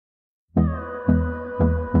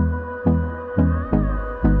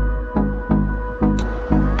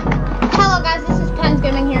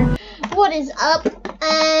What is up?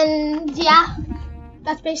 And yeah,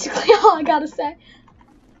 that's basically all I gotta say.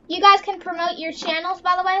 You guys can promote your channels,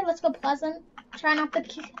 by the way. Let's go Pleasant. Try not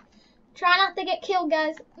to get killed,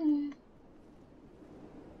 guys.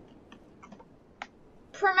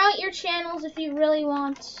 Promote your channels if you really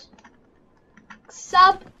want.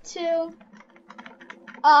 Sub to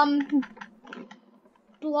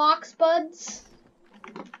Blocks Buds.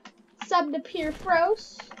 Sub to Pure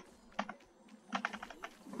Froce.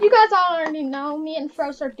 You guys all already know me and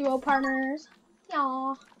Froce are duo partners.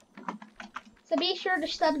 Aww. So be sure to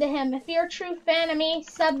sub to him. If you're a true fan of me,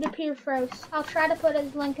 sub to Pure Froce. I'll try to put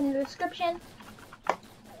his link in the description.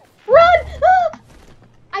 Run! Ah!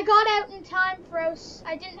 I got out in time, Froce.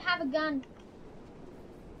 I didn't have a gun.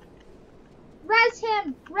 Res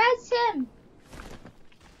him! Res him!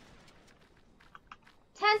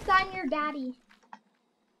 10th, I'm your daddy.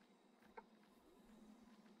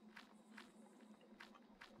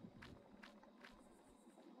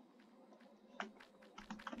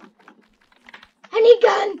 I need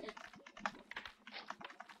gun!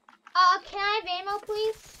 Can I have ammo,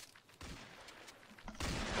 please?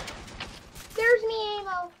 There's me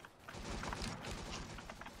ammo.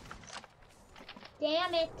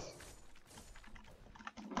 Damn it.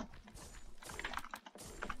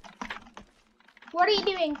 What are you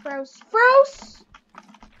doing, Froce? Froce!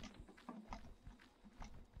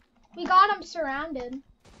 We got him surrounded.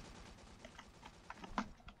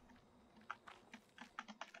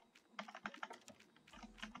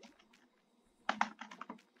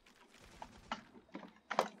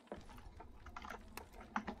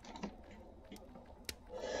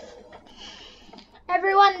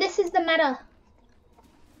 Everyone, this is the meta.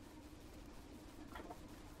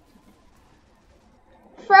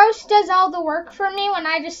 Froce does all the work for me when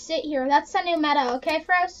I just sit here. That's the new meta, okay,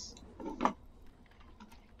 Froce?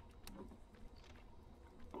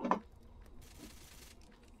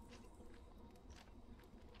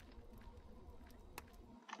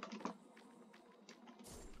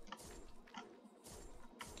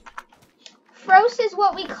 Froce is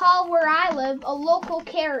what we call where I live a local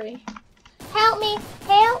carry. Help me,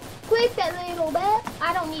 help, quick that little bit.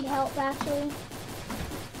 I don't need help, actually.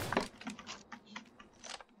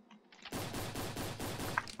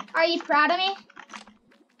 Are you proud of me?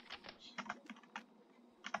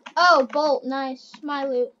 Oh, bolt, nice. My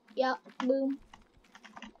loot. Yep, boom.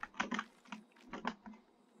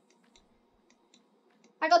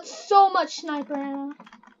 I got so much sniper ammo.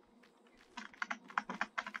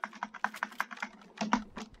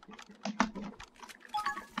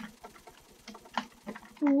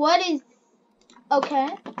 What is... Okay.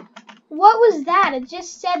 What was that? It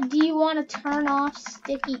just said, do you want to turn off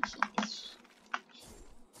sticky keys?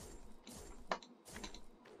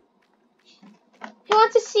 He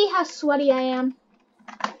wants to see how sweaty I am.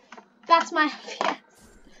 That's my... Yes.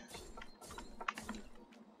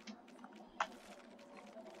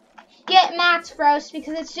 Get Matt's, Froce,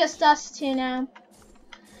 because it's just us two now.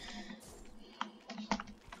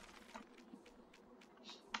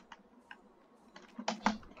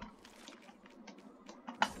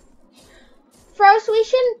 Froce, we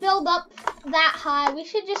shouldn't build up that high. We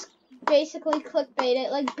should just basically clickbait it.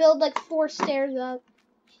 Like, build like 4 stairs up.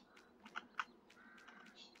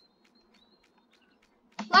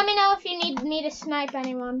 Let me know if you need me to snipe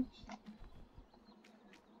anyone.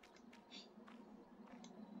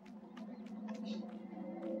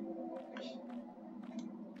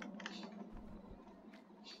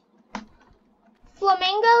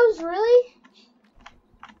 Flamingos? Really?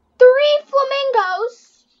 3 flamingos?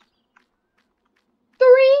 3?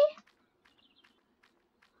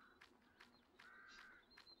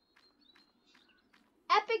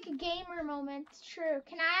 Epic gamer moment. True.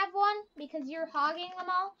 Can I have one? Because you're hogging them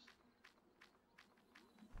all?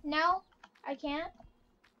 No? I can't?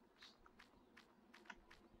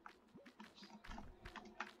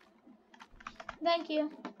 Thank you.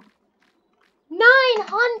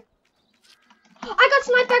 900! I got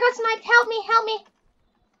sniped! I got sniped! Help me! Help me!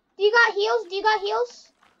 Do you got heals? Do you got heals?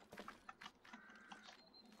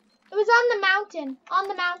 It was on the mountain. On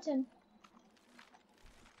the mountain.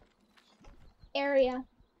 Area.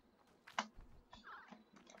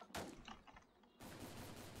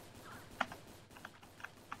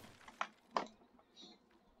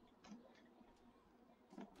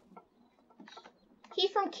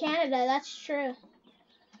 He's from Canada, that's true.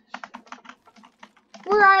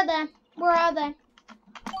 Where are they? Where are they?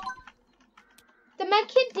 The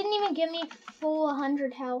medkit didn't even give me full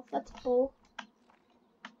 100 health. That's bull.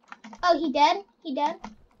 Oh, he dead? He dead?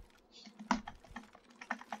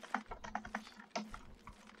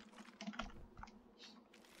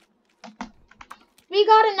 We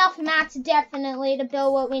got enough mats definitely to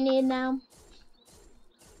build what we need now.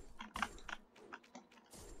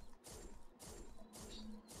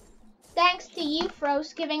 Thanks to you,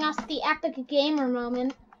 Froce, giving us the epic gamer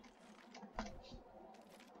moment.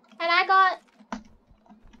 And I got...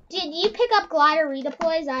 Did you pick up glider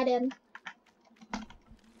redeploys? I did.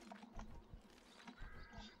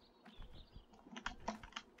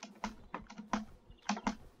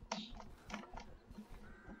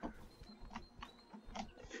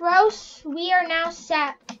 Froce, we are now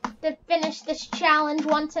set to finish this challenge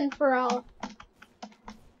once and for all.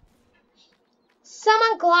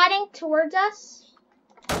 Someone gliding towards us.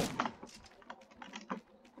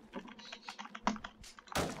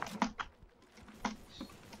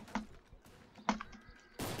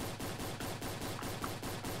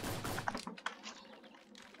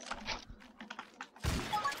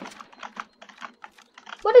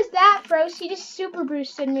 What is that, Froce? He just super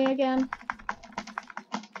boosted me again.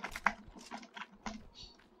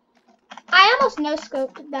 I almost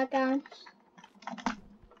no-scoped that guy.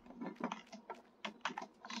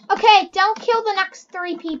 Okay, don't kill the next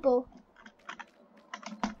 3 people.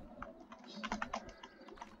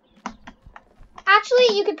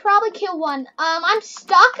 Actually, you could probably kill 1. I'm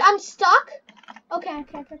stuck. Okay.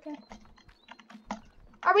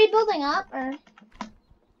 Are we building up, or?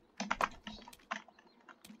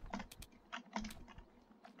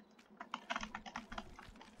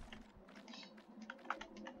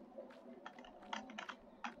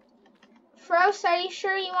 Froce, are you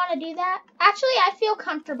sure you want to do that? Actually, I feel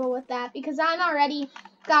comfortable with that because I'm already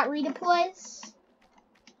got redeploys.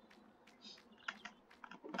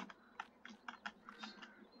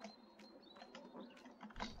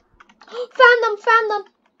 Found them.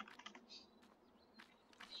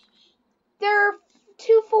 They're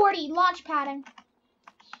 240 launch padding.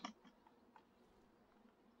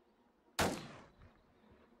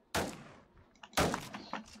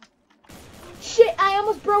 Shit, I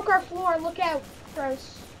almost broke our floor. Look out,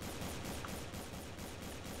 Froce.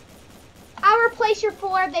 I'll replace your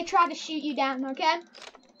floor if they try to shoot you down, okay?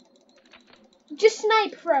 Just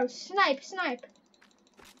snipe, Froce. Snipe.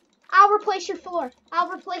 I'll replace your floor. I'll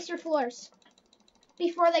replace your floors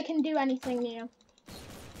before they can do anything to you.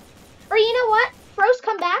 Or you know what? Froce,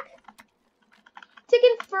 come back.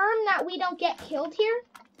 To confirm that we don't get killed here.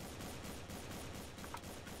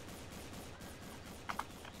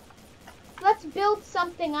 Let's build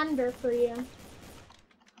something under for you.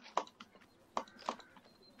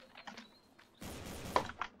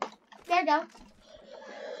 There you go.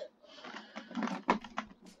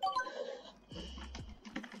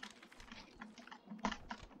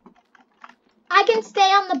 I can stay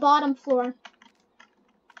on the bottom floor.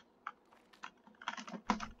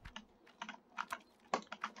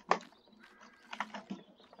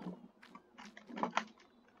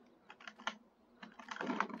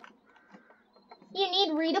 You need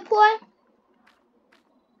redeploy?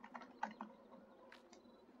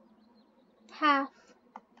 Half.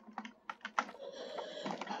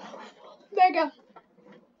 There you go.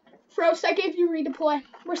 Froce, I gave you redeploy.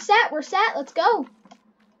 We're set. Let's go.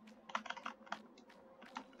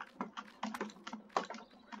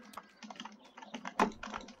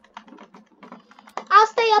 I'll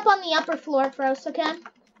stay up on the upper floor, Froce, okay?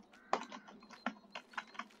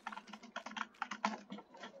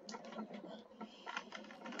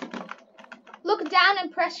 Look down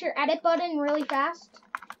and press your edit button really fast.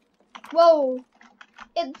 Whoa.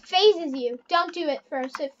 It phases you. Don't do it,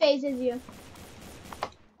 Froce. It phases you.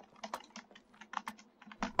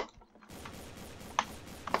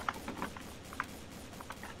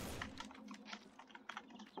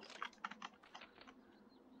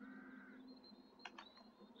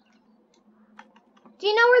 Do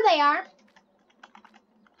you know where they are?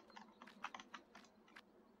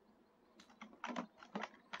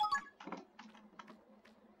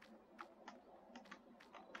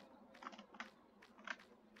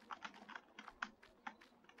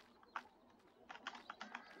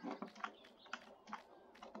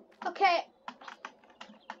 Okay.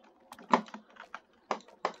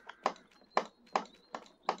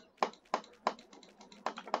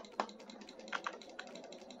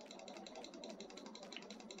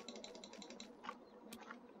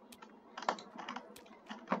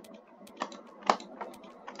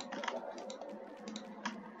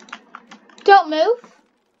 Don't move.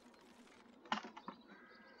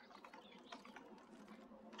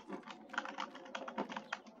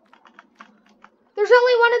 There's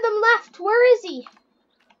only one of them left. Where is he?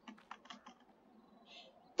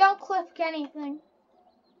 Don't click anything.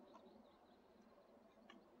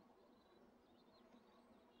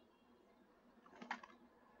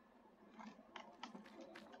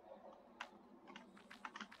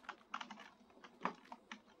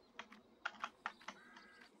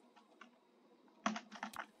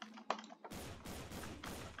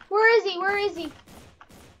 Where is he? Where is he?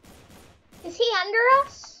 Is he under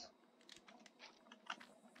us?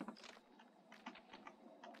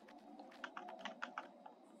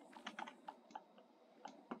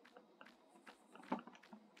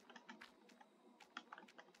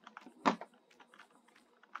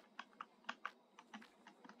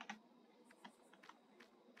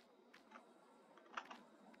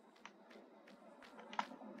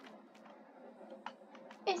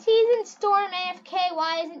 If he's in Storm AFK,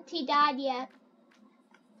 why isn't he died yet?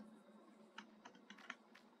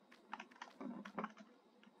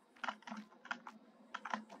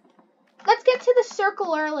 Let's get to the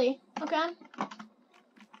circle early, okay?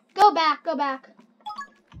 Go back, go back.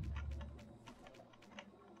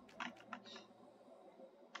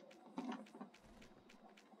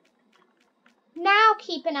 Now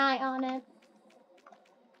keep an eye on it.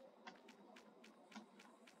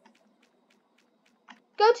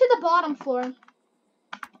 Go to the bottom floor.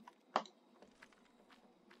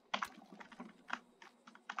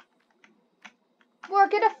 We're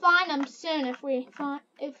gonna find him soon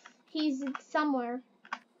if he's somewhere.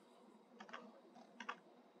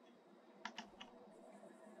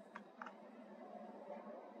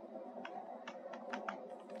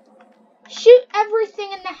 Shoot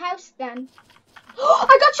everything in the house then.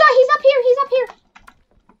 I got shot! He's up here! He's up here!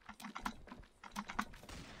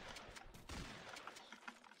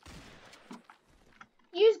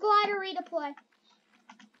 Use glider redeploy.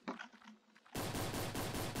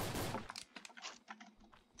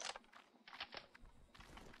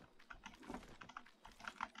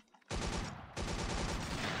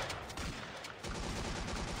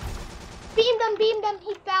 Beamed him,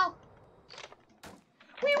 he fell.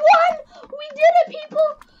 We won! We did it, people!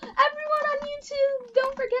 Everyone on YouTube,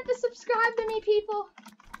 don't forget to subscribe to me, people.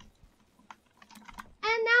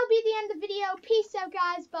 And that'll be the end of the video. Peace out,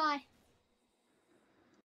 guys. Bye.